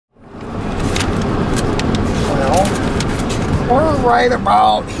right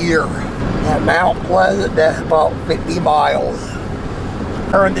about here at Mount Pleasant. That's about 50 miles.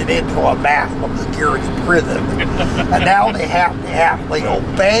 Turned it into a maximum security prison. And now they have to actually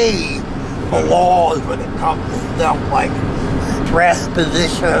obey the laws when it comes to stuff like dress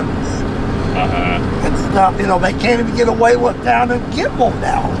positions and stuff. You know, they can't even get away with down in Kimball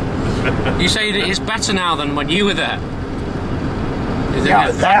now. You say that it's better now than when you were there? Yeah,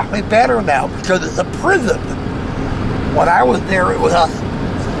 it's actually better now because it's a prison. When I was there, it was a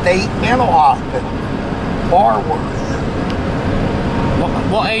state mental hospital, far worse.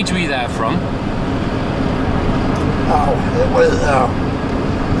 What age were you there from? Oh, it was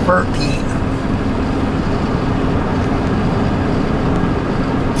 13.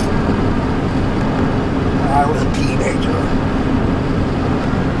 I was a teenager.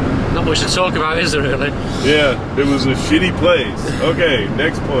 Not much to talk about, is there really? Yeah, it was a shitty place. Okay,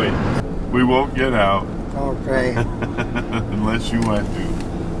 next point. We won't get out. Okay. Unless you want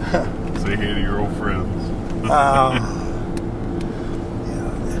to. Say hey to your old friends.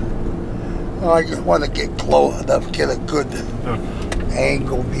 Well, I just want to get close enough, get a good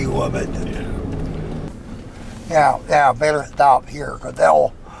angle view of it. Yeah, better stop here because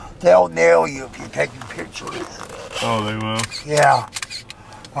they'll nail you if you're taking pictures. Oh, they will? Yeah.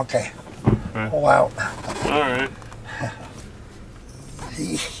 Okay. Pull out. All right.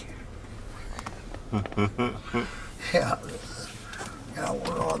 Yeah,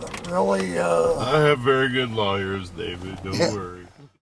 we're on a really. I have very good lawyers, David. Don't worry.